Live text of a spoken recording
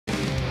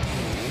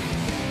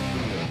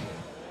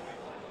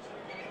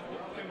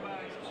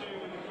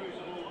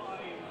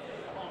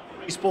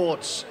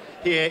Freesports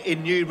here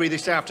in Newbury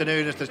this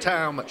afternoon as the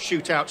Taom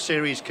Shootout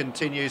series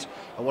continues.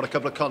 And what a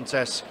couple of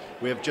contests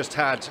we have just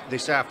had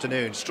this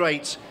afternoon.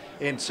 Straight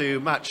into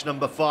match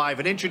number 5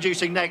 and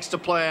introducing next a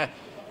player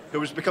who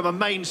has become a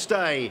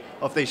mainstay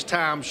of this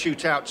Taom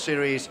Shootout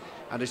series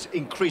and is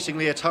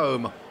increasingly at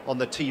home on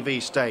the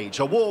TV stage.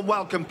 A warm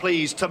welcome,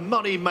 please, to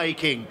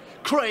Moneymakin,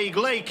 Craig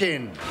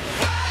Lakin.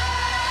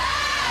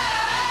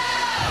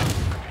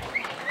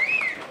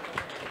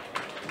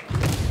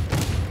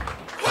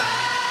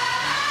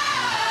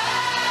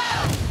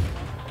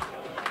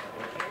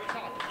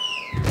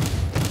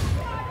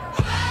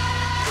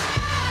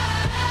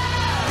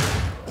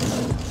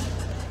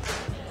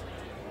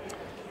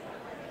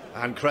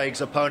 And Craig's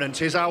opponent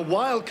is our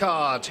wild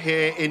card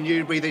here in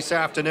Newbury this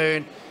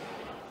afternoon.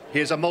 He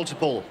is a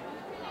multiple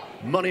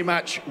money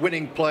match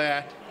winning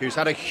player who's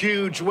had a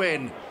huge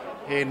win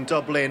in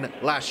Dublin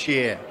last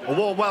year. A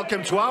warm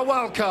welcome to our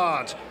wild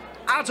card,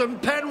 Adam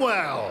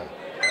Penwell.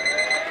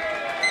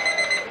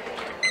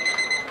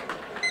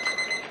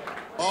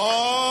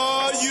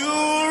 Are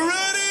you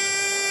ready?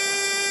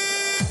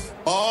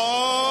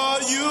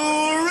 Are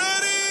you ready?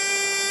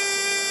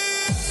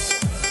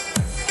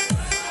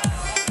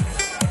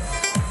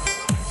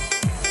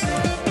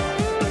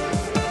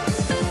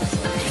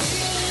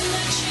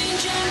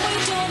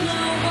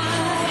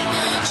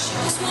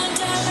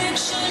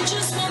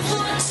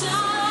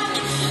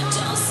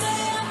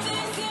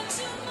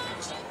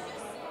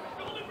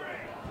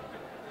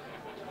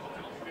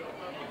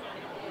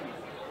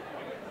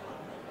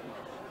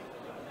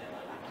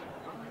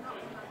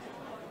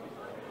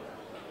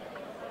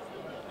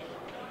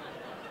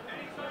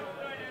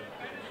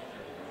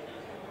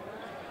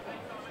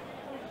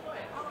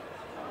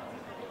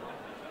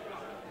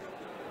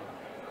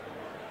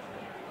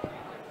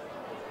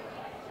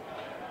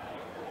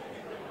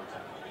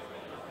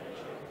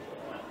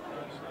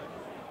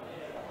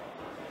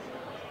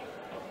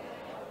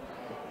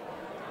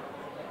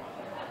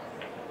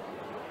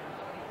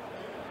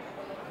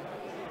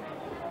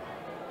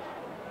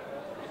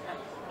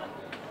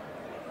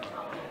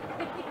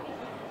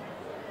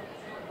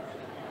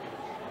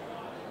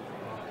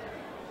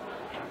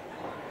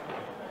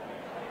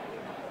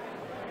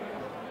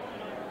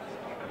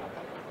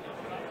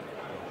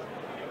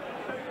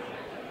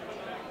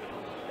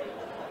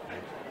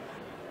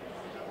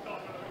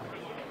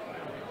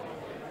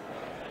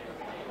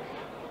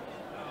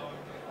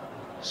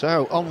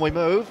 So on we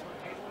move.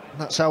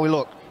 That's how we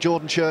look.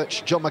 Jordan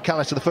Church, John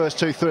McAllister, the first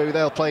two through.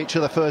 They'll play each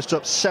other first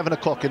up, 7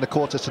 o'clock in the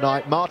quarters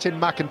tonight. Martin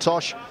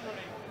McIntosh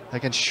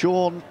against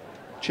Sean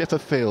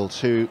Chipperfield,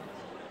 who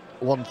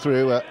won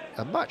through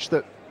a match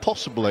that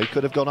possibly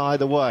could have gone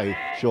either way.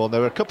 Sean,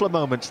 there were a couple of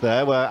moments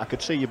there where I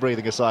could see you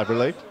breathing a sigh of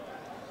relief.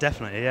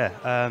 Definitely,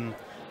 yeah.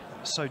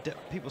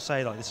 People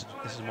say like this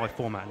is my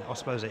format, and I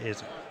suppose it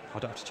is. I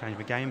don't have to change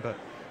my game, but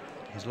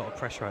there's a lot of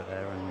pressure out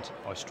there, and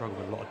I struggle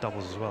with a lot of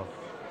doubles as well.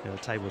 You know,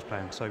 the table was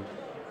playing so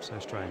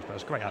strange, but it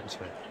was a great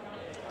atmosphere.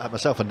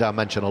 Myself and Dan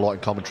mentioned a lot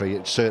in commentary.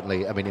 It's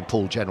certainly, I mean, in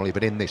pool generally,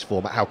 but in this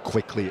format, how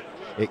quickly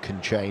it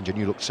can change, and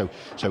you look so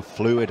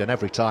fluid. And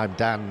every time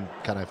Dan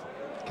kind of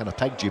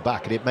pegged you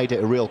back, and it made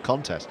it a real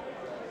contest.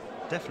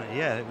 Definitely,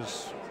 yeah. It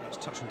was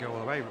touch and go all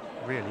the way,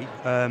 really.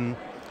 There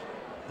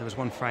was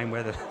one frame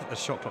where the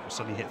shot clock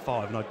suddenly hit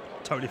 5, and I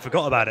totally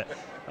forgot about it.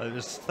 It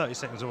was 30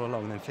 seconds all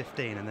along, and then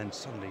 15, and then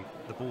suddenly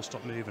the ball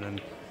stopped moving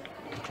and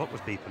the clock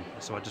was beeping.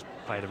 So I just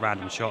played a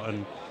random shot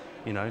and,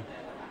 you know,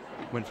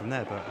 went from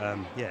there. But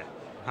yeah,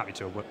 happy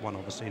to have won,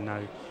 obviously. Now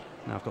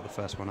I've got the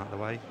first one out of the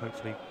way.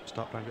 Hopefully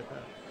start playing a bit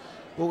better.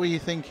 What were you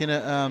thinking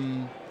at,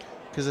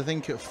 because I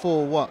think at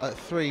 4-1, at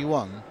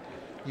 3-1,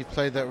 you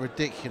played that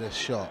ridiculous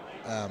shot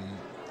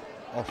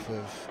off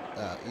of,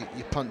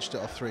 you punched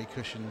it off 3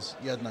 cushions.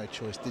 You had no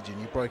choice, did you?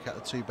 And you broke out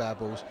the 2 bad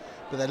balls,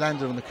 but they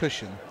landed on the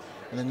cushion,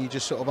 and then you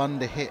just sort of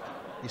under-hit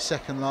your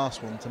second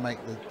last one to make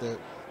the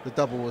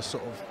double was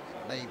sort of,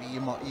 maybe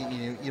you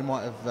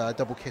might have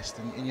double kissed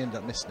and you end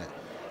up missing it.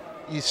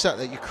 You sat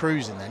there, you're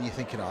cruising then, you're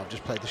thinking, oh, I've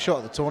just played the shot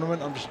at the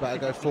tournament, I'm just about to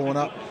go 4-1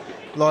 up,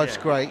 life's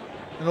great,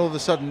 and all of a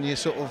sudden you're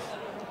sort of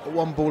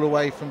 1 ball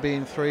away from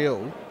being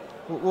 3-all.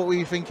 What were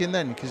you thinking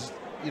then? Because,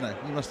 you know,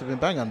 you must have been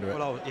bang under it.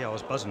 Well, I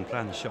was buzzing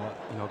playing the shot.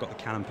 You know, I got the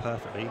cannon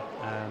perfectly.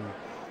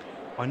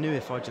 I knew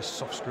if I just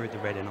soft screwed the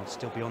red in, I'd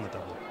still be on the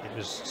double. It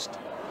was just,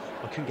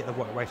 I couldn't get the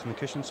white away from the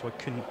cushion, so I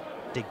couldn't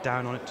dig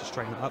down on it to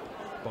straighten it up.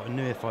 But I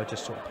knew if I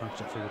just sort of punched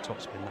it through the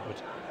topspin, that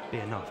would be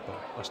enough. But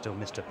I still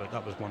missed it. But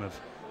that was one of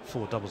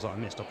 4 doubles that I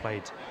missed. I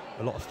played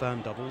a lot of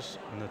firm doubles,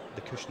 and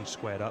the cushion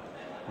squared up.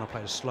 And I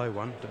played a slow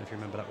one. Don't know if you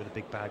remember that, with a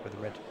big bag with the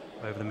red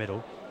over the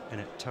middle, and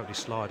it totally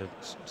slid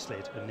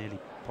and nearly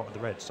potted the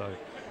red. So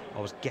I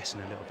was guessing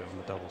a little bit on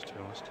the doubles, to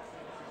be honest.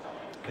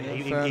 But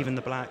even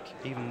the black,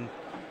 even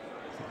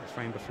I think the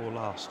frame before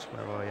last,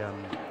 where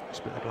I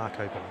split the black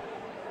open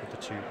with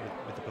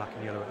the black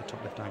and yellow at the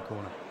top left-hand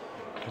corner.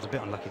 I was a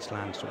bit unlucky to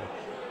land sort of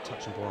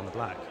touching ball on the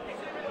black,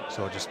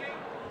 so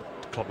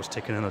the clock was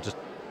ticking and I just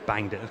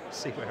banged it and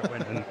see where it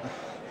went, and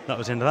that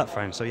was the end of that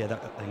frame. So yeah,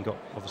 that then got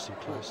obviously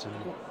close. And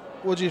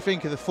what do you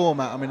think of the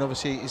format? I mean,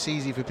 obviously it's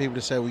easy for people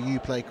to say, well, you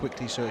play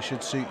quickly, so it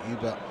should suit you,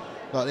 but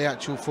like the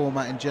actual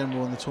format in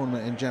general and the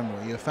tournament in general,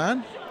 are you a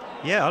fan?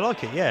 Yeah, I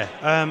like it. Yeah,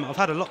 I've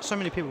had so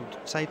many people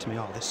say to me,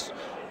 "Oh, this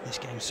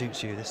game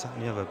suits you, this, that,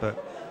 and the other,"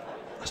 but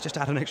it's just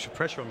added extra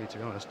pressure on me, to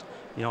be honest.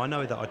 You know, I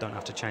know that I don't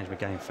have to change my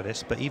game for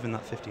this, but even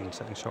that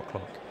 15-second shot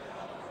clock,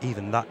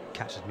 even that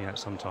catches me out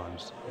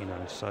sometimes. You know,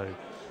 so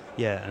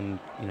yeah, and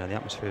you know the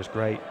atmosphere is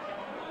great.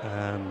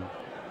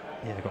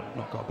 Yeah,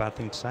 not got a bad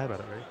thing to say about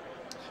it, really.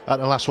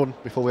 And the last one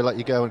before we let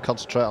you go and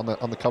concentrate on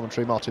the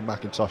commentary. Martin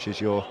McIntosh is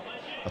your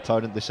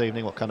opponent this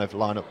evening. What kind of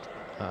lineup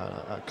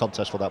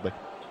contest will that be?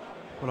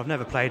 Well, I've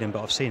never played him,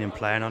 but I've seen him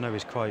play, and I know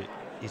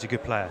he's a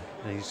good player,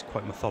 and he's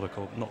quite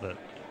methodical. Not that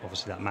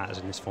obviously that matters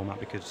in this format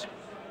because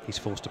he's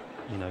forced to,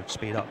 you know,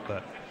 speed up.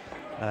 But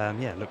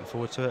yeah, looking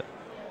forward to it.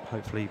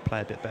 Hopefully,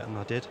 play a bit better than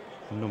I did.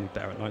 I'm normally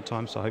better at night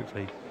time, so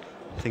hopefully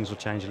things will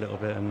change a little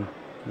bit, and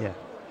yeah,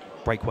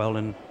 break well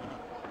and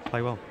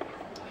play well.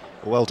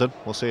 Well done.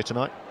 We'll see you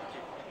tonight.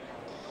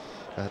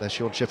 There's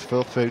Sean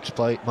Chipperfield to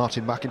play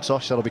Martin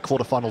McIntosh. That'll be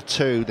quarter-final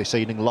 2 this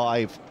evening,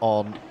 live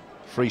on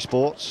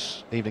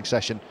Freesports. Evening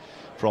session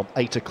from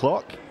 8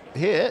 o'clock.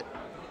 Here,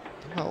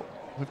 well,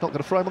 we've not got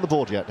a frame on the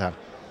board yet, Dan.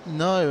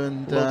 No,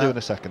 and we'll do in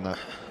a second, though.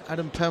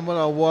 Adam Penwell,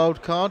 our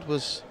wild card,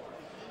 was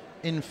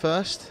in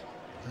first,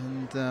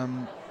 and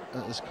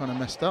that was kind of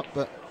messed up,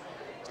 but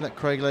he's let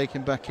Craig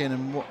Lakin back in,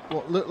 and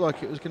what looked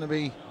like it was going to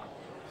be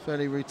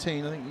fairly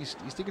routine. I think he's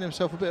digging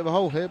himself a bit of a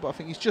hole here, but I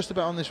think he's just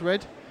about on this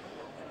red.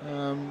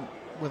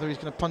 Whether he's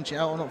going to punch it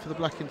out or not for the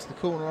black into the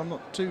corner, I'm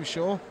not too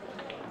sure.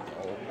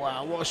 Oh,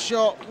 wow, what a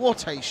shot.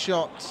 What a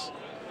shot.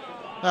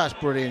 That's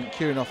brilliant,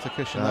 queuing off the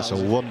cushion. That's a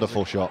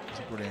wonderful shot. It's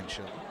a brilliant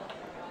shot.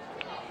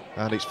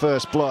 And it's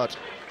first blood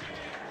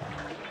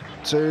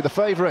to the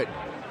favourite.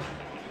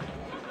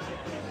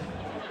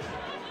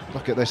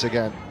 Look at this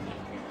again.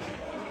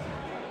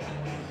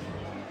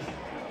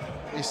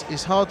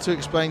 It's hard to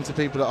explain to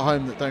people at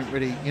home that don't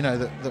really, you know,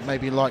 that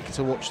maybe like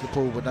to watch the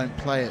pool but don't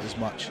play it as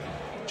much,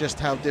 just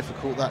how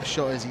difficult that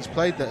shot is. He's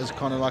played that as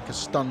kind of like a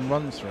stun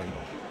run through,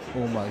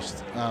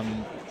 almost.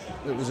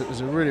 It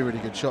was a really, really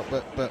good shot,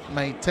 but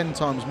made 10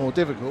 times more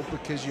difficult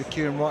because you're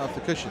queuing right off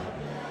the cushion.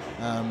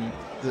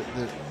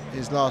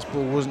 His last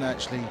ball wasn't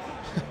actually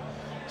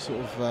sort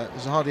of, it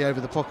was hardly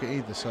over the pocket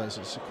either, so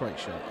it's a great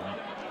shot.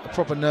 A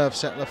proper nerve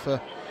settler for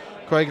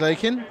Craig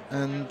Lakin,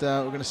 and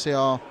we're going to see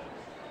our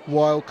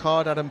wild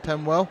card, Adam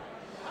Penwell,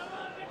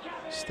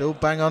 still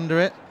bang under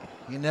it.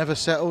 You never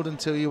settled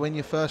until you win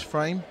your first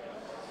frame.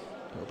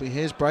 It'll be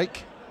his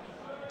break.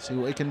 See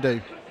what he can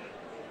do.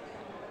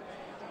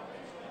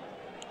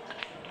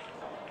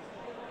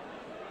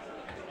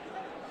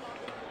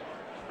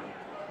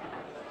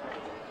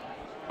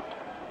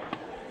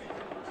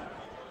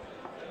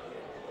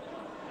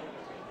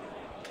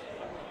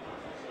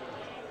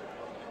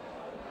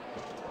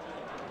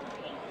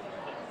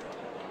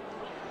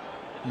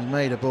 He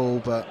made a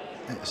ball, but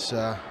it's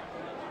a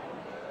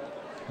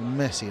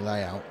messy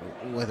layout.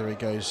 Whether he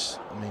goes,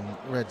 I mean,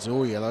 reds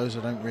or yellows, I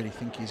don't really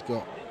think he's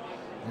got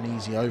an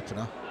easy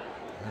opener.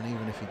 And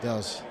even if he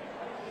does,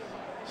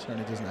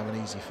 certainly doesn't have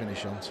an easy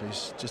finish on. So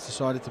he's just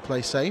decided to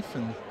play safe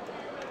and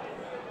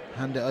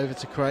hand it over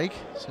to Craig.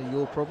 So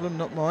your problem,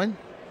 not mine.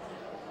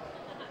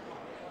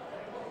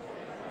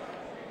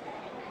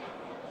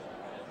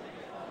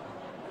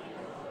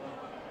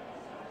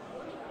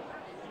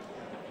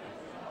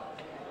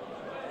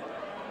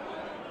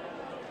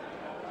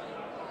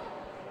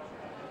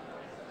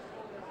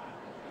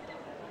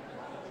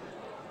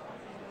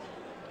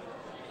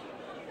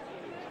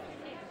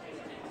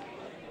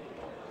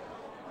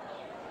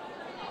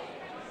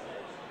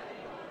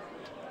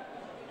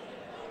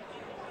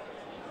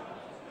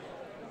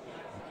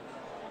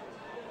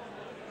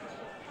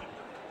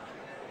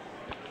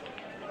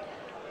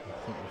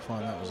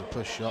 That was a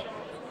push shot.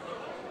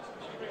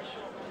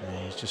 Yeah,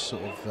 he's just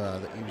sort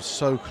of that he was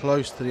so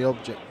close to the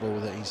object ball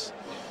that he's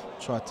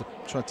tried to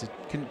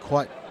couldn't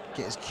quite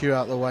get his cue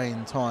out of the way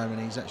in time, and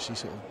he's actually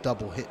sort of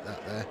double hit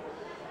that there,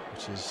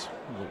 which is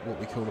what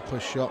we call a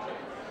push shot.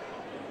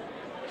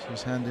 So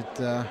he's handed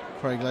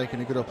Craig Lakin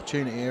a good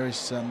opportunity here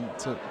is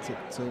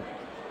to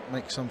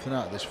make something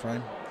out of this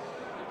frame.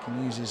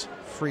 Can use his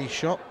free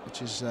shot,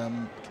 which is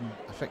can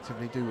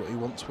effectively do what he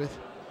wants with,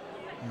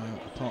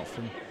 apart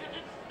from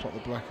pot the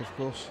black, of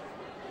course.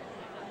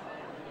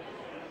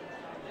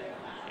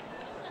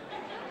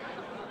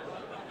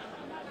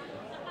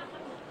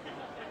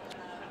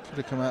 Could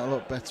have come out a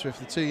lot better if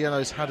the two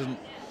yellows hadn't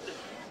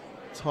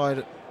tied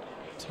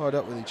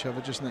up with each other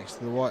just next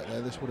to the white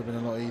there. This would have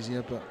been a lot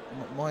easier, but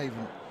might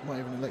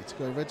even elect to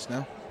go reds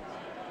now.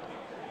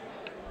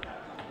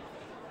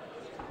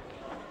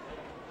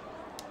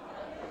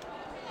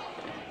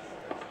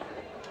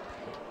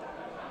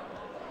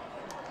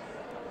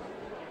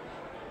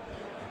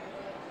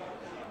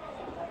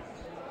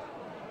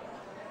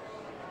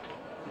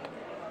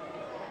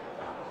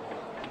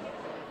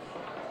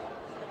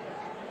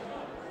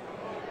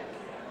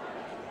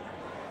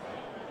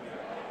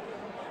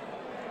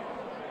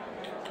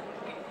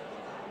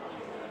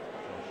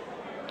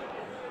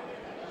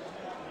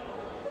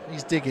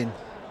 He's digging,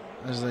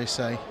 as they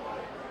say.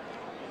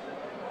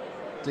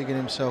 Digging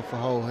himself a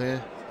hole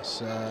here.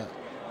 It's a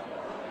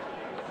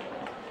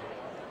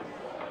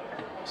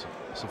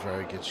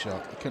very good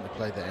shot. He couldn't have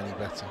played that any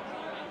better.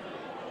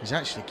 He's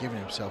actually given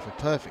himself a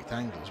perfect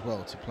angle as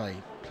well to play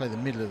the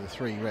middle of the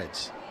 3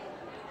 reds.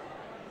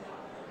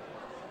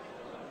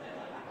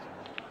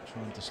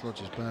 Trying to dislodge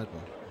his bad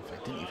one. In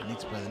fact, didn't even need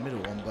to play the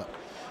middle one, but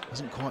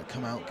hasn't quite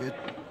come out good.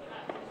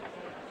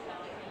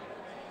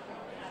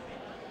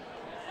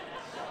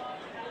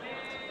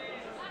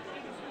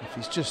 If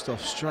he's just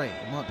off straight,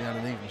 he might be able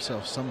to leave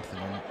himself something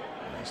on it.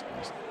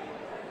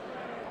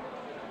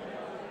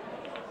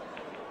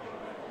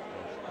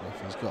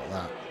 If he's got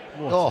that.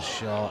 What a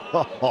shot.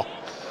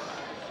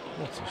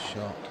 What a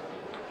shot.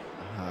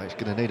 Oh, he's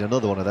going to need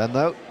another one of them,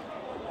 though.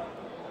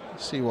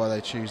 See why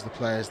they choose the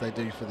players they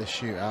do for the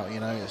shootout. You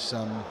know, it's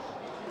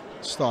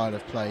style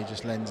of play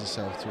just lends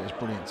itself to it. It's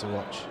brilliant to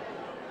watch.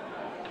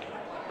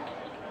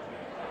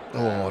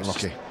 Oh,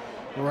 unlucky.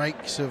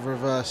 Rakes of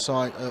reverse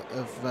side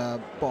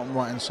of bottom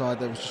right hand side.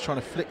 They was just trying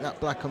to flick that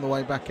black on the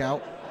way back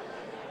out.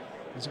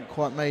 Hasn't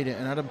quite made it,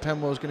 and Adam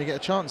Penwell's going to get a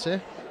chance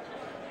here.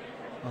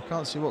 I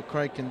can't see what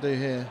Craig can do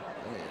here.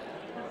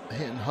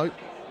 Hit and hope.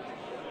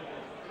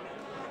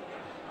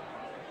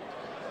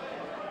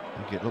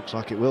 I think it looks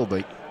like it will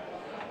be.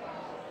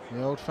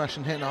 The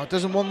old-fashioned hit. No,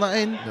 doesn't want that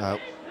in. No.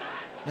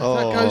 If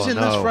that goes in,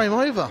 that's frame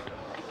over.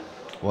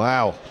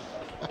 Wow.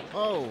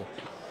 Oh.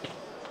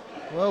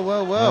 Well.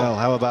 Well,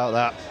 how about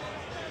that?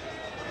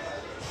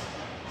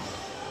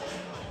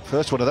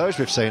 First one of those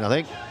we've seen, I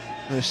think,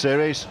 in this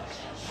series.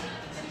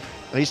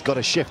 He's got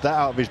to shift that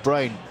out of his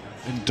brain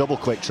in double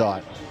quick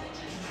time.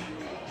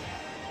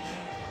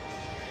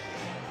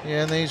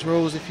 Yeah, and these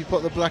rules, if you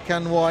put the black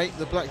and white,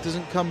 the black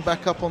doesn't come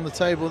back up on the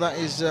table. That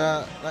is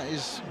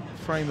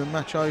frame and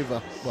match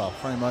over. Well,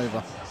 frame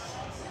over.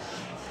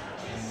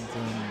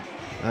 And,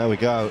 there we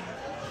go.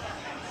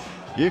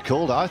 You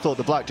called it. I thought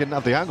the black didn't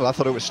have the angle. I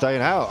thought it was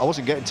staying out. I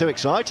wasn't getting too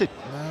excited.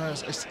 No,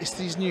 it's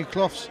these new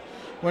cloths.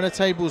 When a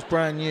table's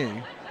brand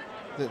new,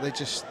 that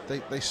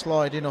they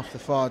slide in off the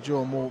far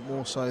jaw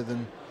more so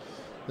than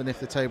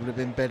if the table had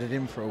been bedded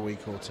in for a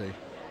week or two.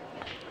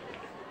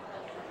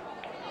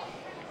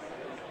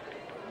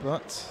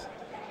 But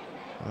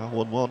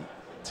 1-1.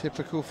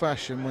 Typical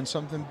fashion, when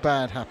something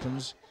bad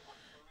happens,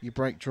 you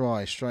break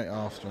dry straight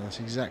after, and that's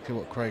exactly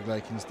what Craig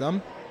Lakin's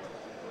done.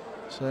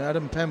 So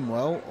Adam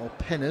Penwell, or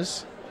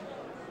Penners,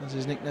 as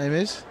his nickname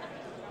is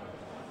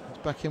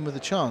back in with a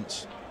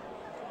chance.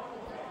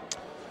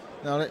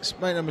 Now let's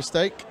make no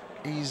mistake,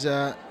 he's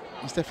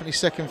definitely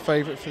second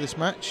favourite for this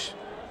match,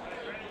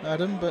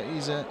 Adam, but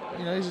he's a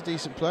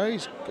decent player.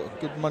 He's got a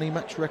good money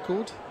match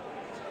record.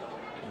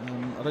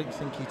 I don't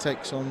think he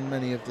takes on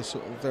many of the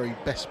sort of very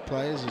best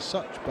players as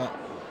such, but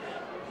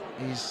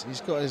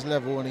he's got his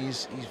level, and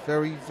he's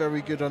very,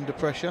 very good under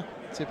pressure.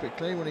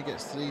 Typically, when he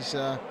gets to these,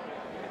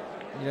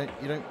 you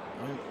don't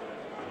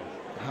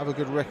have a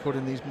good record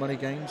in these money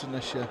games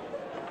unless you're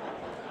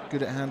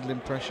good at handling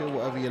pressure,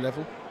 whatever your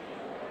level.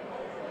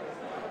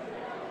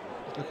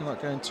 It's looking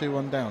like going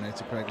 2-1 down here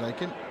to Craig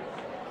Lakin.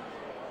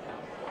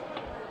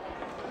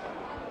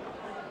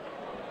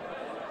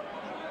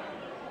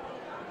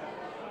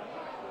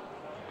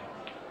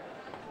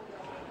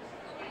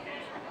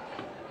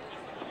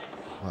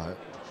 Right.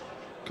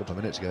 A couple of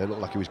minutes ago, it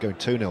looked like he was going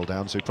 2-0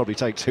 down, so he'd probably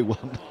take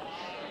 2-1.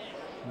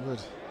 Good.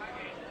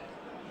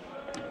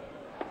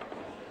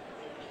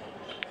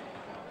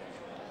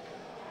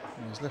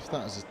 He's left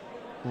that as a...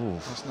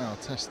 That's now a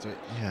test to it.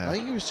 Yeah. I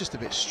think he was just a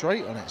bit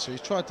straight on it, so he's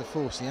tried to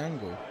force the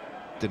angle.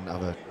 Didn't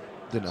have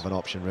an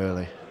option,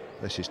 really.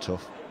 This is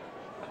tough.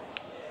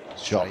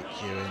 Straight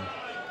queuing.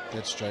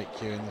 Dead straight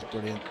queuing, that's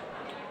brilliant.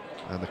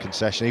 And the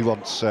concession, he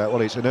wants...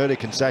 well, it's an early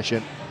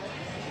concession.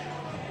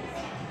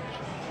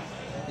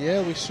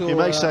 Yeah, we saw... You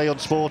may say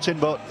unsporting,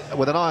 but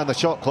with an eye on the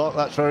shot clock,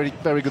 that's very,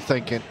 very good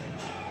thinking.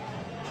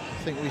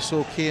 I think we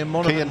saw Kean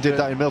Monaghan. Kean did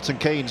that in Milton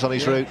Keynes on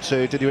his route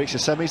to... Did he reach the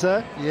semis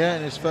there? Yeah,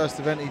 in his first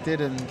event he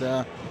did, and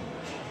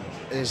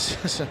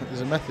there's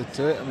a method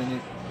to it. I mean,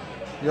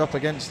 you're up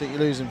against it, you're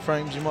losing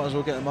frames, you might as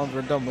well get them under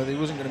and done with. He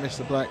wasn't going to miss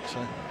the black,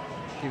 so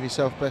give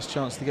yourself best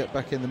chance to get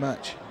back in the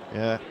match.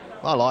 Yeah,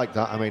 I like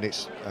that. I mean,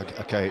 it's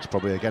okay, it's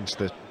probably against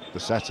the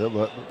setup,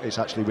 but it's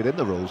actually within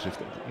the rules. If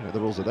the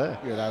rules are there,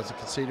 you're allowed to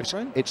concede a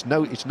frame. It's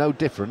no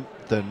different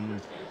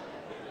than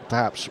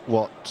perhaps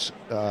what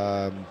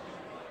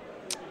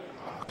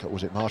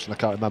was it Martin? I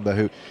can't remember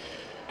who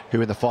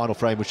in the final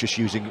frame was just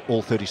using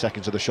all 30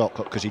 seconds of the shot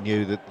clock because he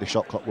knew that the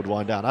shot clock would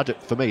wind down.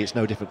 For me, it's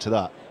no different to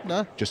that.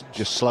 No, just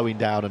slowing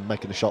down and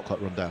making the shot clock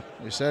run down.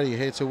 You say you're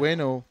here to win,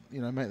 or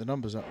make the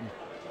numbers up.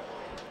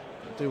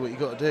 Do what you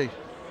got to do.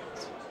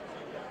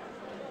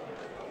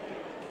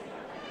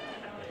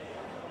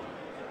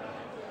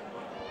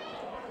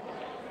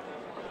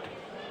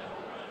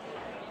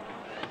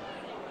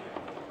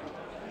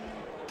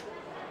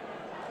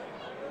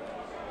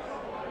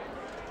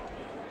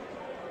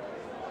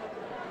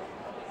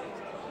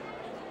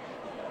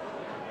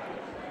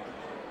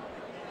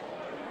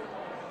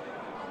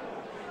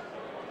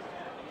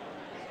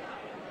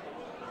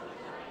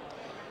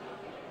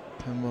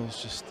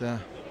 Penwell's just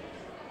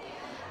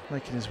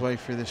making his way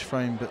through this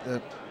frame, but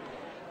the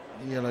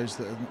yellows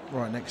that are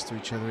right next to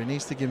each other, he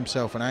needs to give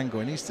himself an angle.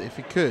 He needs to, if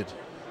he could,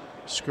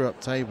 screw up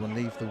table and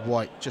leave the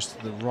white just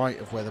to the right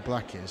of where the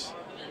black is.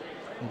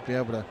 He'd be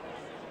able to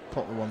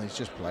pop the one he's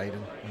just played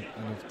and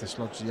have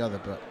dislodged the other,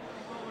 but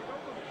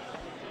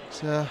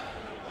it's not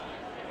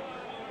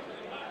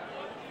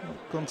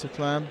gone to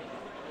plan.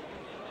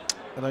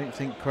 I don't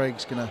think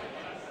Craig's gonna,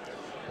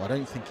 well, I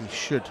don't think he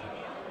should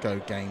go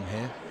game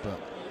here, but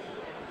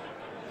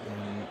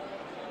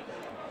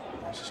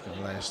he's just going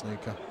to lay a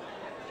snooker.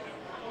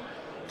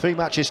 3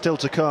 matches still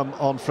to come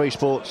on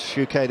Freesports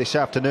UK this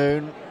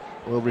afternoon.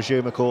 We'll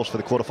resume, of course, for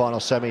the quarter-final,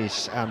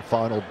 semis and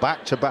final,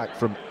 back-to-back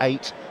from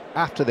 8.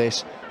 After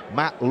this,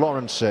 Matt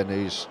Lawrenson,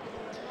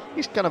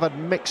 he's kind of had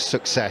mixed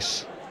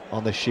success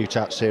on this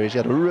shootout series. He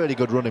had a really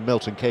good run in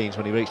Milton Keynes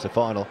when he reached the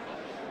final,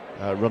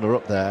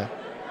 runner-up there.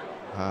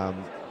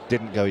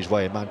 Didn't go his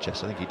way in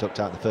Manchester. I think he ducked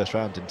out in the first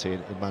round, didn't he,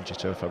 in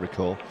Manchester, if I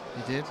recall.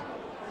 He did.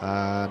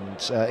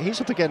 And he's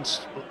up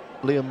against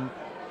Liam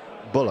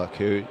Bullock,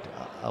 who,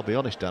 I'll be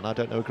honest, Dan, I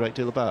don't know a great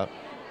deal about.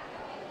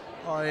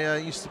 I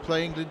used to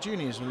play England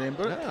juniors with Liam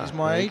Bullock. He's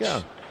my age.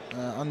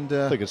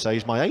 Under. I think I'd say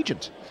he's my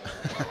agent.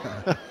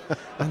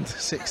 Under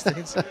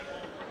 16s.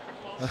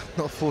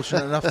 Not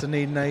fortunate enough to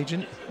need an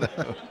agent.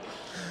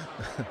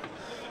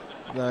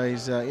 No,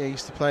 he's yeah, he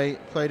used to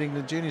played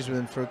England juniors with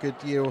him for a good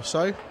year or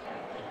so.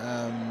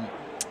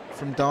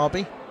 From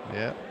Derby.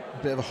 Yeah.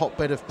 A bit of a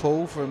hotbed of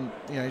Paul from,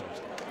 you know,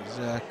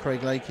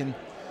 Craig Lakin,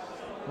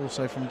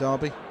 also from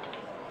Derby,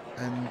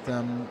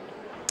 and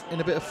in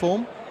a bit of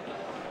form.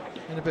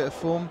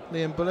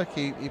 Liam Bullock,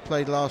 he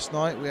played last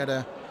night. We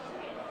had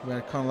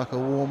kind of like a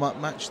warm-up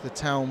match. The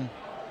Taom,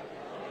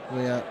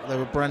 they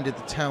were branded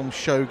the Taom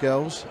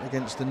Showgirls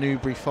against the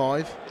Newbury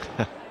 5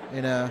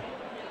 in a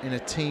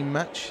team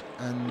match,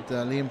 and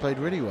Liam played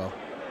really well.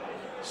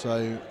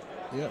 So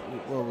yeah,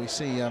 well, we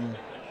see.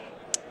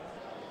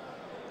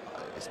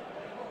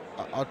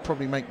 I'd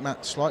probably make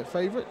Matt slight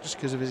favourite just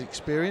because of his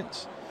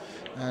experience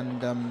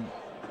and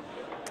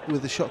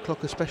with the shot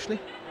clock especially,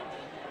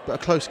 but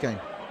a close game.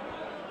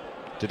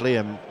 Did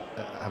Liam,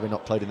 having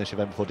not played in this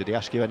event before, did he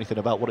ask you anything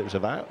about what it was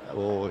about,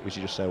 or was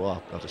he just say,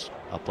 well,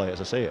 I'll play it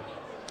as I see it?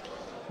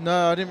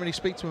 No, I didn't really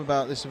speak to him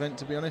about this event,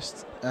 to be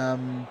honest.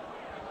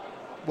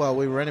 Well,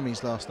 we were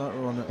enemies last night.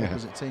 We were on the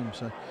opposite team,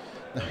 so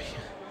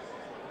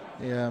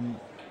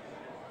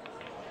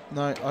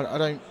no, I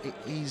don't.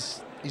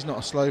 He's not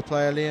a slow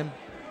player, Liam.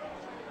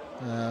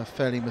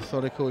 Fairly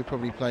methodical. He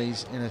probably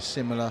plays in a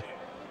similar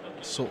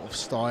sort of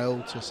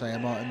style to, say, a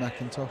Martin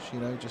McIntosh. You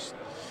know, just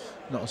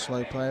not a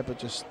slow player, but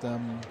just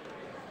kind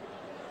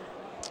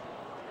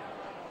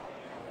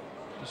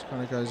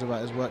of goes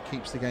about his work,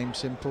 keeps the game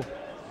simple.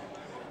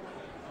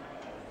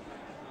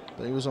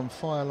 But he was on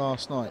fire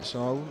last night,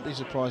 so I wouldn't be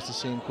surprised to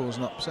see him cause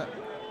an upset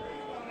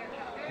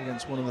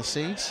against one of the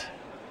seeds.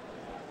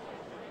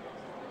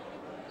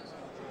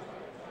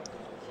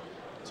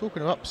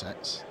 Talking of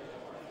upsets,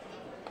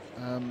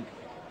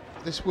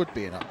 this would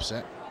be an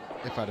upset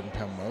if Adam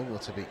Penwell were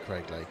to beat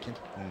Craig Lakin.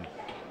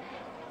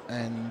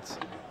 And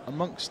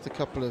amongst a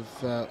couple of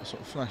sort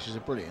of flashes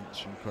of brilliance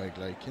from Craig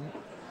Lakin,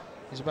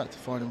 he's about to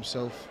find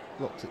himself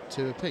locked at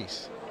 2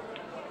 apiece.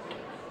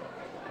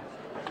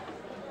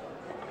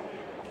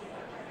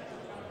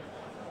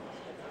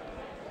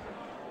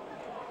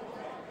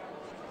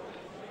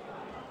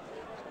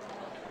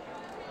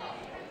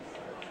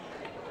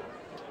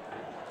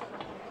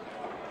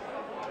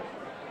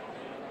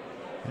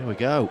 Here we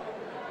go.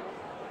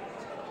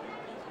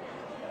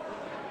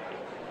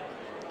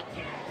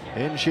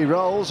 In she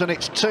rolls, and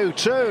it's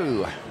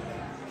 2-2.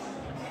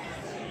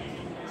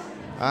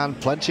 And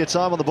plenty of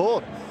time on the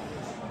board.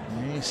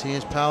 You see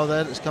his pal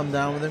there that's come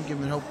down with him,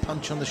 giving him a whole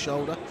punch on the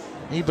shoulder.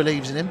 He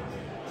believes in him.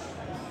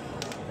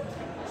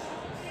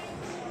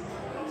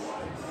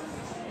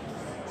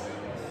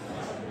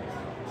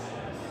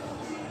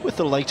 With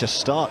the later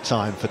start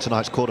time for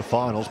tonight's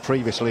quarterfinals,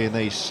 previously in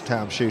these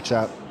Taom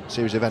Shootout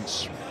series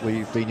events,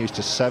 we've been used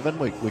to 7.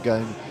 We're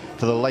going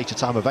for the later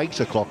time of 8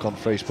 o'clock on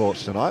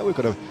Freesports tonight. We've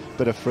got a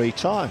bit of free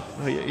time.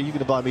 Are you going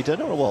to buy me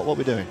dinner or what? What are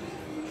we doing?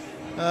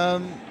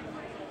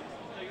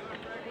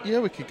 Yeah,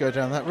 we could go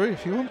down that route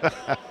if you want.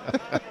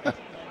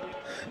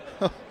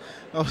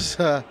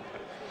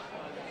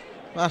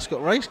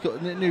 Mascot race,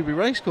 got Newbury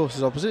race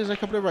courses opposite. There's a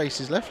couple of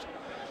races left.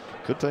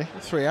 Could be.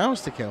 3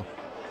 hours to kill.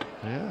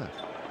 Yeah.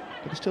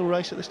 Could we still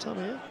race at this time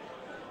of year?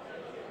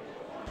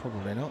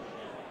 Probably not.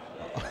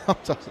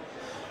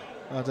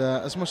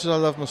 As much as I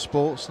love my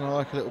sports and I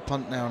like a little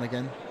punt now and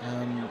again,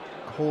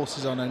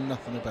 horses I know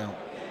nothing about.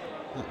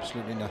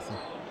 Absolutely nothing.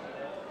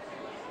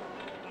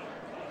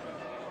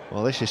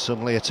 Well, this is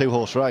suddenly a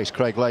 2-horse race.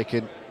 Craig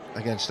Lakin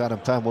against Adam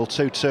Penwell,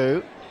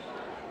 2-2.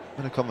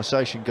 And a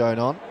conversation going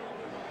on.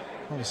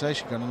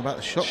 Conversation going on about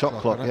the shot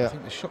clock. I don't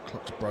think the shot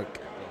clock's broke.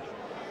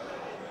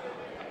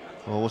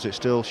 Or was it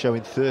still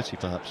showing 30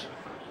 perhaps?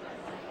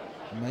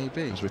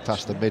 Maybe. As we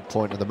pass the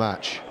midpoint of the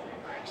match.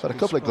 Had a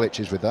couple of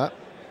glitches with that.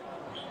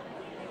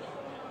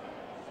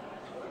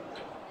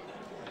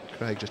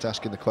 Craig just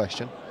asking the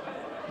question.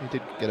 He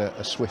did get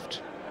a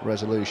swift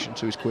resolution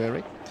to his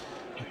query.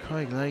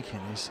 Craig Lakin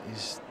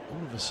is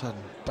all of a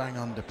sudden bang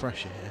under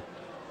pressure here.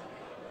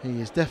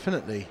 He is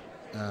definitely,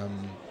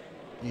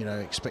 you know,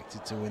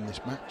 expected to win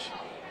this match,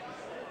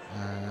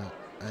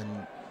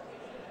 and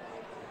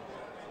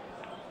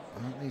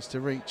needs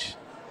to reach,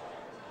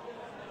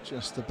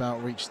 just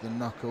about reach the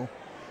knuckle.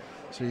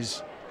 So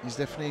he's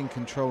definitely in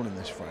control in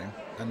this frame,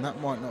 and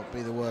that might not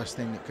be the worst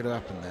thing that could have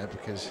happened there,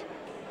 because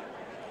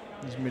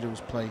these middles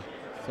play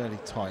fairly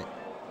tight.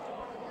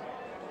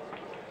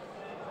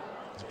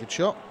 It's a good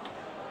shot.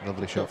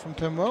 Lovely shot from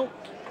Penwell.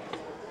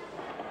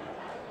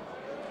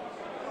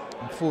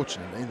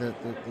 Unfortunately, the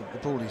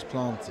ball he's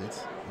planted,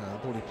 the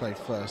ball he played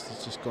first,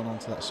 has just gone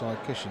onto that side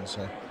cushion,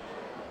 so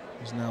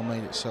he's now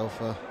made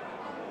itself a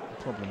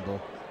problem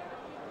ball.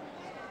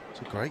 It's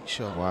a great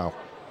shot. Wow.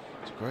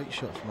 It's a great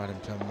shot from Adam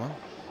Penwell.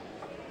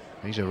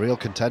 He's a real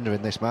contender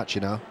in this match,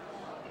 you know.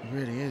 He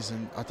really is,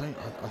 and I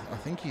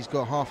think he's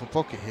got half a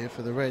pocket here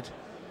for the red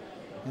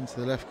into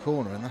the left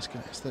corner, and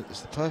it's the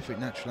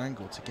perfect natural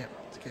angle to get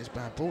his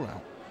bad ball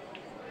out.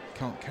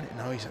 Can it?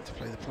 No, he's had to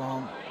play the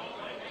plant.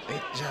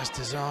 It's just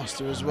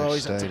disaster as well.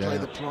 He's had to play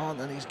the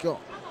plant, and he's got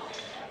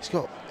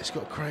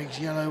Craig's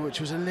yellow, which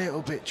was a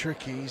little bit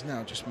tricky. He's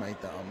now just made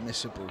that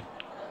unmissable,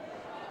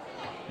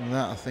 and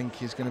that, I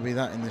think, is going to be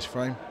that in this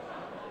frame.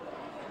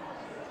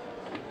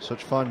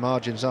 Such fine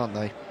margins, aren't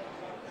they?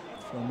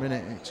 For a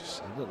minute,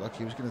 it looked like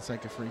he was going to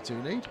take a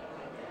 3-2 lead.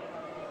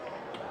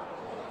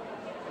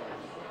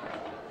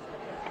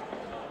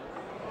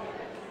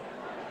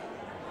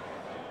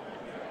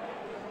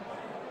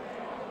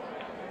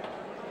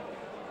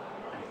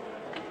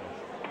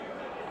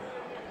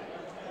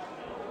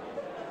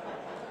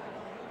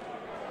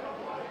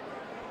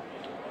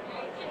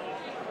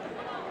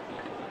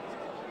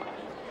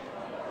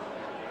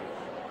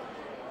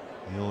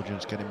 The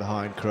audience getting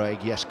behind Craig.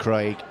 Yes,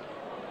 Craig.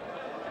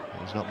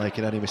 He's not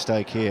making any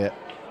mistake here.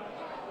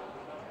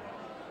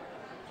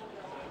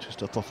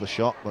 Just up off the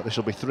shot, but this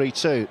will be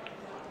 3-2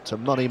 to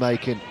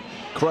Moneymakin,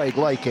 Craig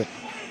Lakin.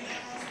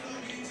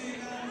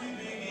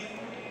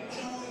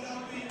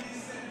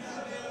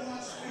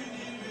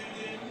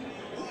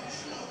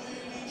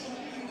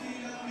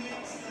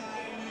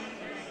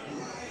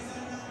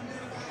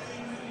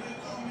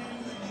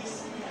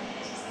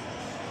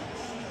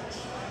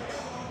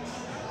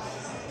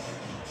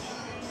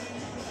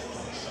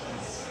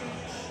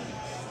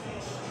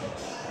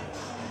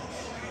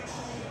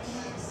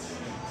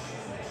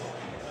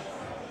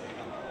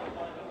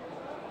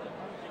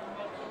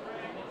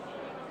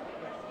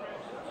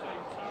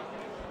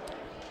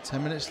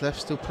 Minutes left,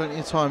 still plenty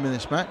of time in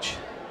this match.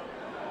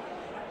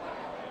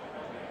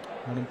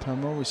 Adam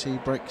Penwell, we see he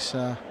breaks,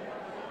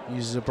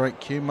 uses a break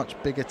cue,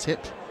 much bigger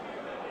tip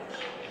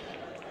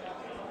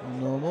than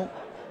normal.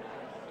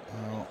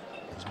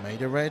 He's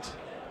made a red.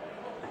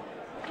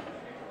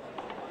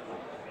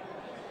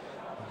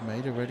 He's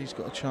made a red. He's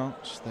got a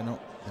chance. They're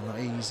not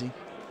easy.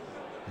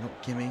 They're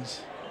not gimmies.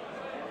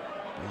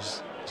 But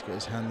he's got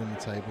his hand on the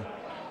table.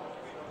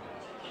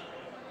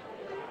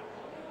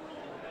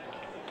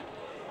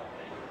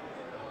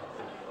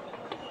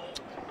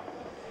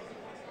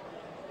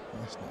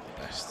 That's not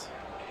the best.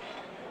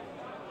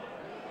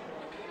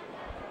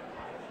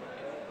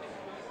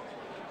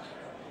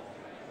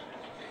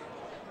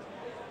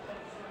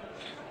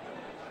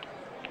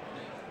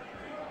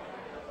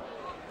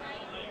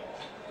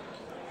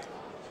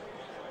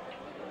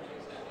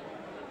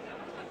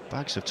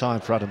 Bags of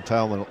time for Adam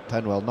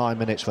Penwell. 9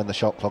 minutes when the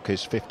shot clock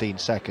is 15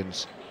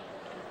 seconds.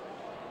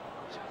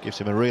 Gives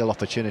him a real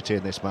opportunity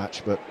in this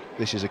match, but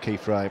this is a key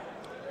frame,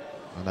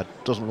 and that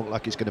doesn't look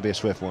like it's going to be a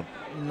swift one.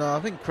 No, I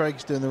think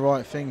Craig's doing the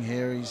right thing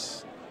here.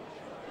 He's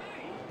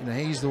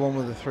the one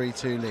with the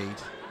 3-2 lead,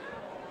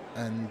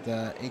 and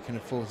he can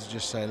afford to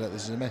just say, look,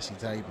 this is a messy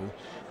table.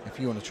 If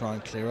you want to try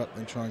and clear up,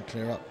 then try and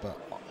clear up, but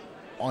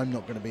I'm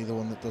not going to be the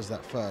one that does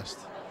that first.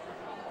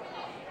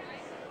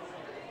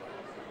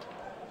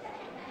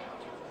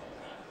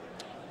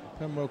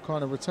 Penwell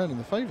kind of returning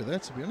the favour there,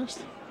 to be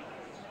honest.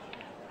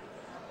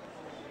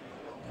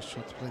 Just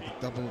tried to play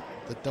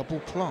the double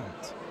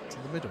plant to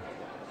the middle.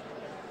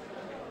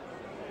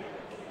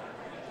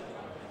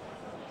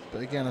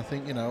 But again, I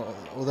think,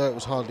 although it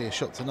was hardly a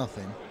shot to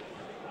nothing,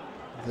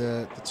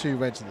 the two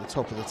reds at the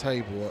top of the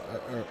table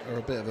are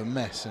a bit of a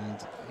mess,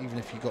 and even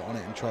if you got on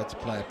it and tried to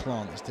play a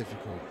plant, it's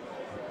difficult.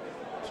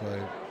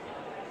 So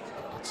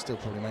I'd still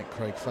probably make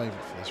Craig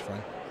favourite for this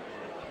frame.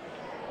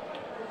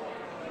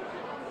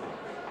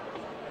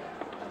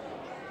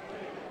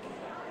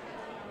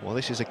 Well,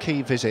 this is a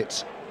key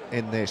visit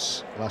in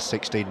this last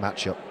 16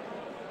 matchup.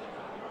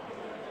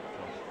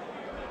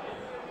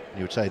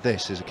 You would say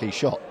this is a key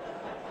shot.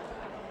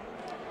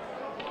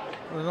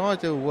 Well, in an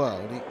ideal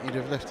world, he'd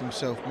have left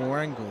himself more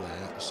angle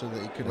there so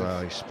that he could have...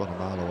 Well, he's spun a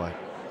mile away.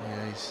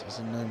 Yeah, he's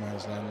in no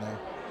man's land now.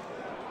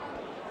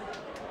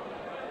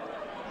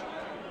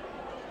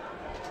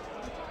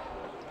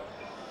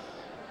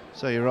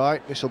 So you're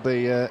right, this will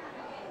be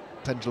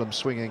pendulum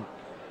swinging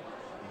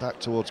back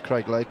towards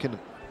Craig Lakin.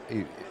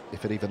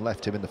 if it even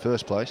left him in the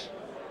first place.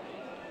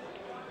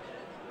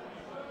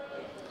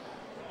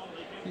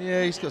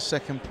 Yeah, he's got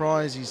second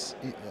prize.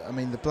 I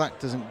mean, the black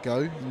doesn't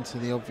go into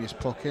the obvious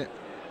pocket,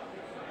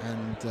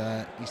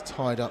 and he's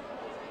tied up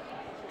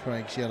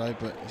Craig's yellow,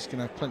 but he's going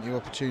to have plenty of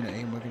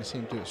opportunity, and we're going to see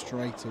him do it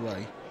straight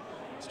away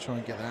to try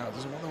and get that out.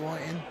 Doesn't want the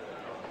white in.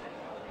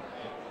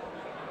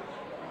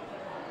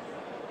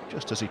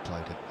 Just as he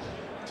played it.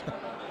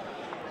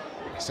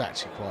 It's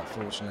actually quite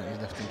fortunate he's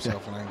left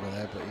himself an angle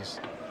there, but he's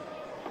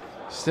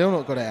still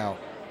not got it out.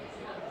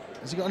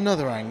 Has he got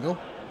another angle?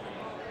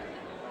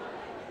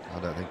 I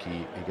don't think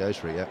he goes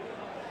for it yet.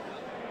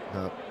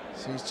 No.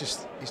 So he's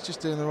just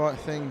doing the right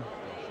thing.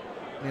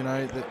 You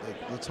know,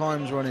 the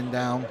time's running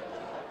down.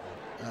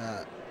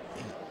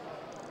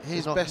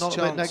 His best chance. Not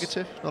a bit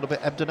negative, not a bit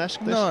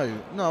Ebden-esque.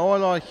 No, I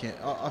like it.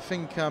 I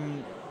think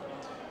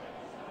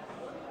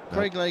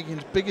Craig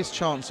Lakin's biggest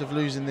chance of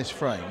losing this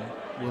frame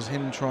was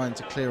him trying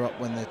to clear up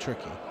when they're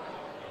tricky.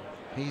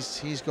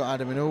 He's got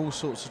Adam in all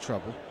sorts of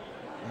trouble.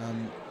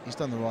 He's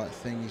done the right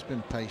thing. He's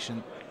been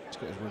patient. He's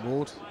got his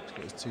reward. He's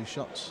got his 2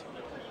 shots.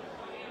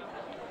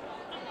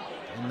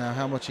 And now,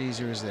 how much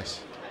easier is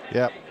this?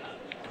 Yep.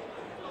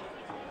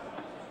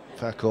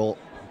 Fair call.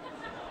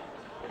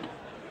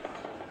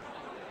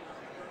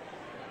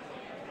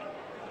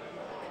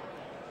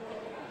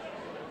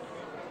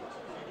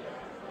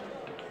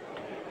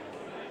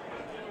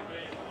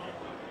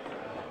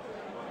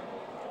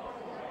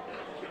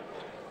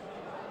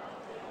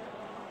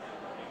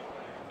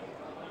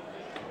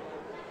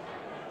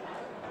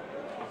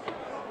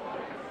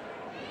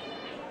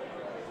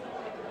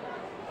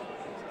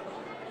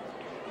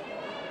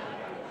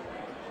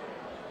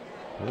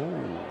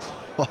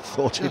 I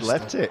thought he'd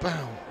left it.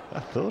 I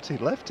thought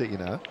he'd left it, you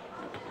know.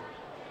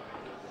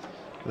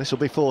 This will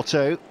be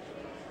 4-2.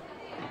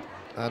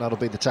 And that'll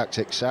be the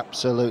tactics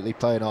absolutely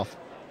paying off.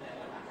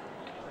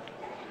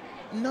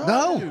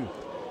 No!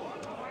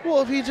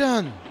 What have you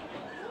done?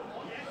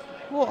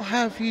 What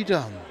have you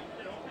done?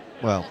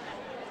 Well,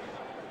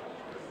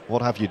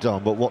 what have you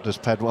done, but what does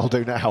Penwell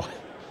do now?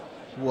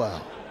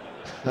 Well,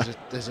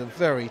 there's a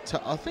very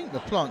I think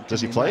the plant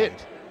does he play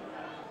it?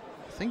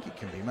 I think it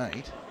can be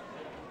made.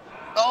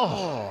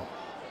 Oh!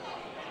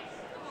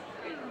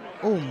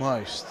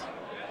 Almost.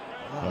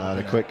 And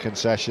a quick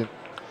concession.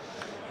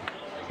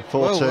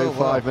 4-2,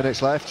 5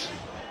 minutes left.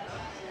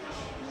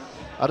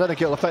 I don't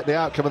think it'll affect the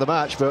outcome of the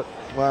match, but,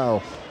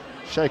 wow,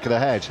 shake of the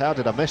head. How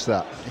did I miss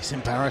that? He's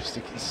embarrassed,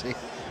 you can see.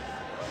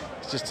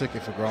 He just took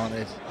it for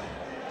granted.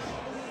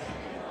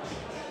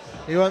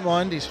 He won't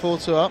mind, he's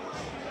 4-2 up.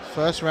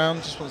 First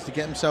round, just wants to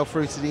get himself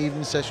through to the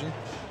evening session.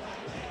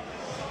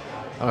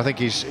 And I think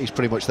he's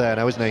pretty much there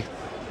now, isn't he?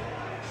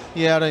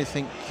 Yeah, I don't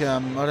think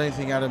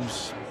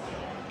Adams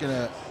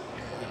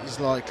is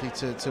likely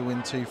to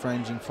win 2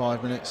 frames in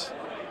 5 minutes.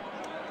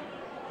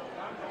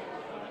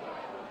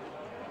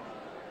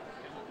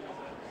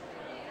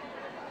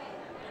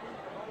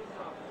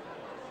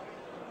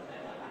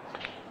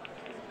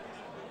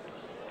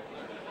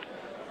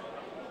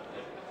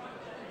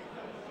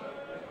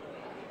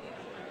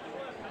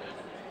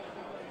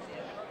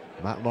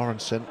 Matt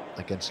Lawrenson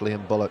against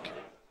Liam Bullock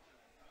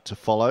to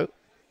follow.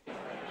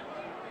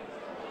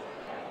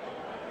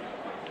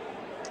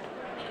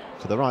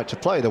 For the right to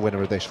play the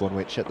winner of this one,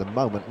 which at the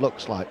moment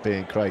looks like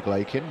being Craig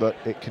Lakin, but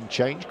it can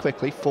change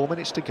quickly. 4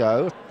 minutes to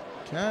go.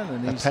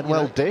 And a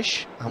Penwell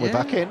dish, and we're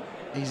back in.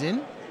 He's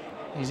in.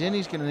 He's in.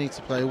 He's going to need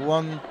to play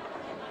one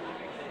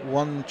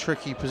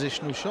tricky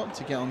positional shot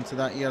to get onto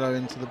that yellow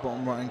into the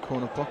bottom right-hand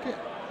corner pocket.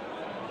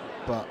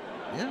 But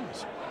yeah,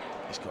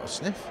 he's got a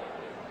sniff.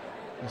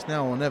 It's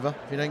now or never.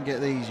 If you don't get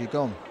these, you're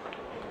gone.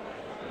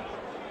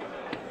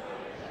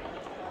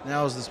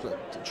 Now's the split.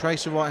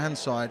 Trace the right-hand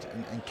side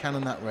and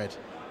cannon that red.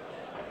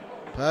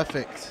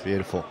 Perfect.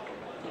 Beautiful.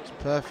 It's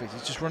perfect.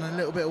 He's just running a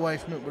little bit away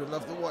from it. Would have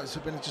loved the whites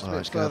have been just a bit further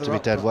up. It's going to have to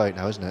be dead weight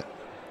now, isn't it?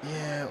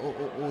 Yeah,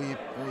 or you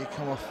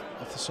come off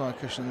the side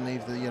cushion and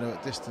leave the yellow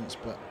at distance.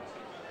 But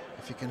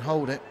if you can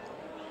hold it,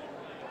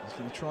 he's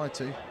going to try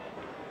to. He's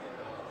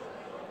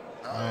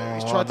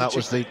tried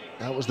to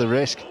that was the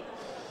risk.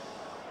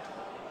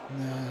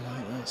 No, I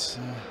think that's.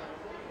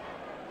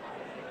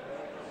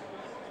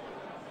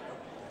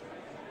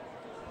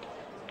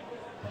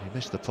 He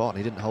missed the pot and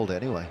he didn't hold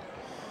it anyway.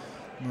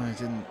 No, he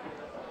didn't.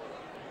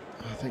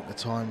 I think the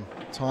time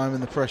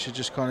and the pressure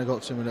just kind of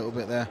got to him a little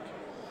bit there.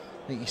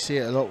 I think you see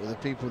it a lot with the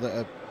people that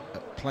are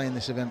playing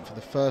this event for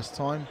the first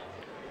time.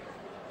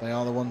 They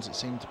are the ones that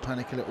seem to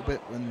panic a little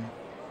bit when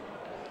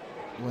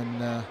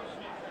the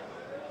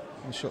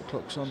shot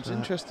clock's on. It's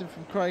interesting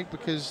from Craig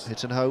because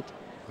hit and hope.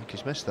 I think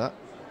he's missed that.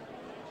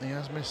 He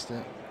has missed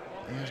it.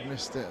 He has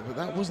missed it, but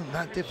that wasn't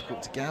that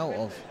difficult to get out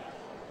of.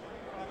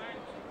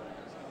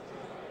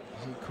 I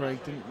think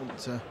Craig didn't want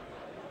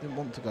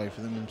to go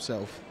for them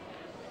himself.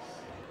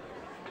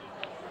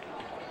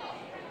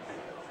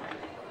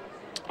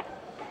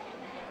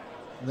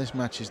 And this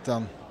match is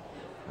done.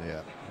 Yeah,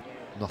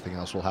 nothing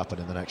else will happen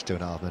in the next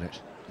 2.5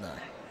 minutes. No.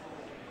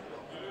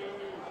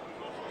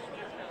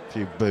 A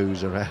few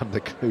boos around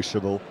the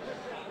Crucible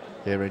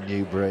here in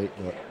Newbury,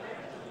 but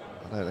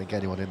I don't think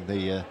anyone in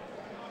the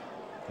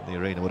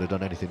arena would have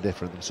done anything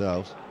different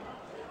themselves.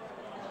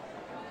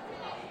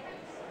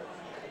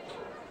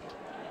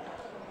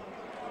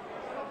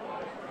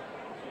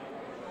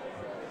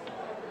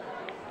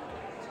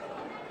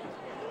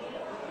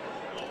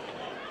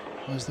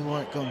 Where's the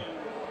white gone?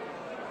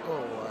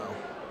 Oh, wow.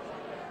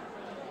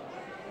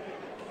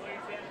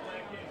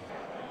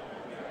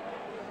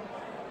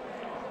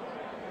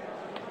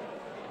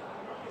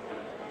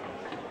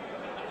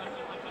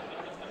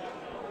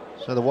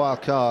 So the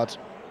wild card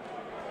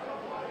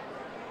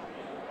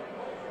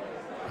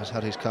has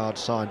had his card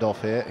signed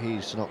off here.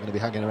 He's not going to be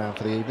hanging around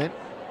for the evening.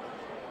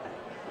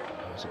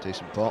 That's a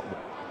decent pot.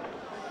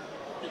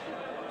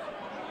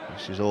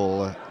 This is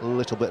all a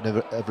little bit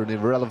of an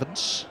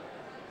irrelevance.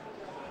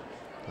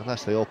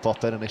 Unless they all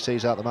pop in and he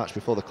sees out the match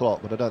before the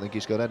clock, but I don't think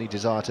he's got any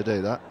desire to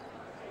do that.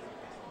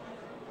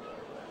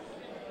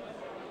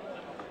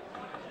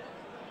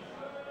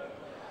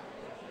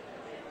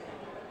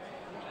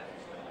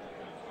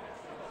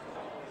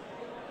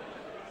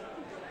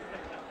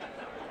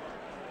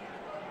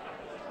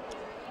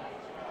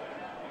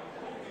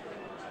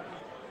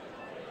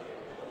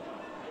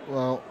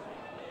 Well.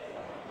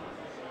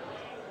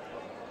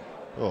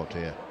 Oh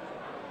dear.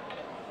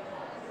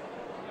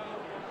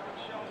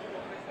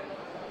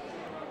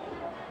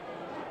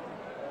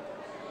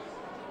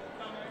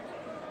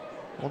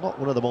 Well, not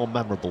one of the more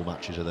memorable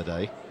matches of the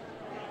day,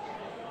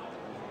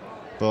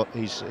 but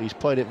he's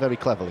played it very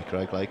cleverly,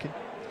 Craig Lakin.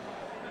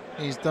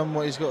 He's done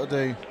what he's got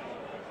to do.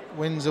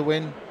 Win's a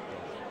win,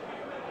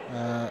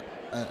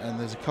 and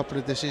there's a couple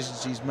of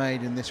decisions he's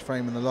made in this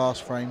frame and the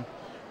last frame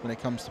when it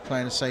comes to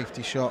playing a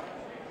safety shot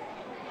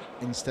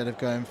instead of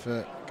going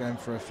for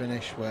a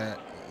finish, where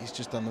he's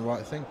just done the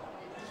right thing.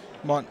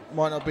 Might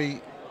not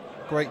be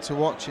great to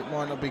watch, it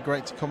might not be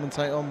great to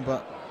commentate on,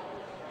 but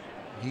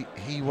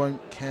he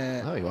won't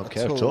care. No, he won't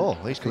care at all.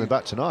 He's coming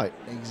back tonight.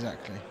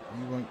 Exactly.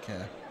 He won't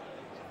care.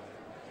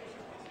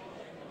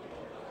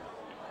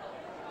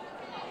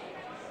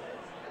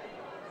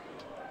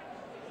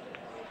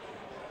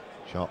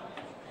 Shot.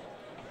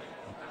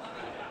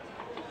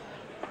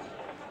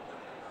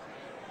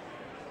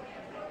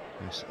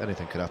 Yes,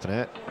 anything could happen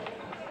here.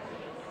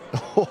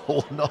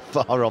 Oh, not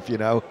far off, you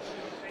know.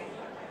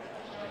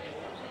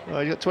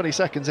 Well, you got 20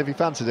 seconds if he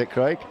fancies it,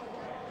 Craig.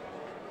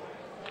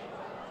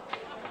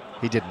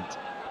 He didn't.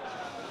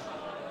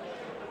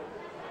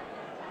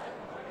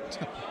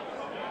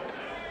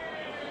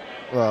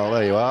 Well,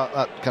 there you are.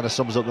 That kind of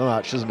sums up the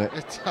match, doesn't it?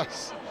 It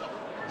does.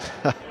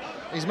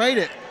 He's made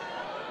it.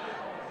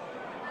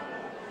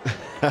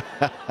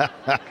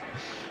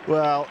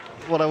 Well,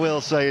 what I will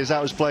say is that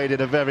was played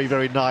in a very,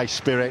 very nice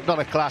spirit. Not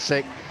a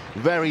classic.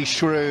 Very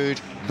shrewd,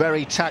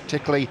 very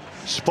tactically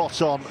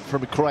spot on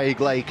from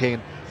Craig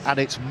Lakin. And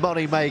it's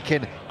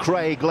money-making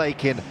Craig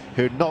Lakin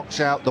who knocks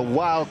out the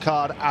wild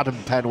card Adam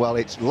Penwell.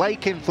 It's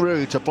Lakin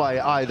through to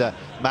play either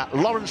Matt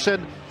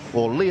Lawrenson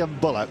or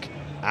Liam Bullock,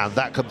 and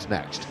that comes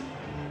next.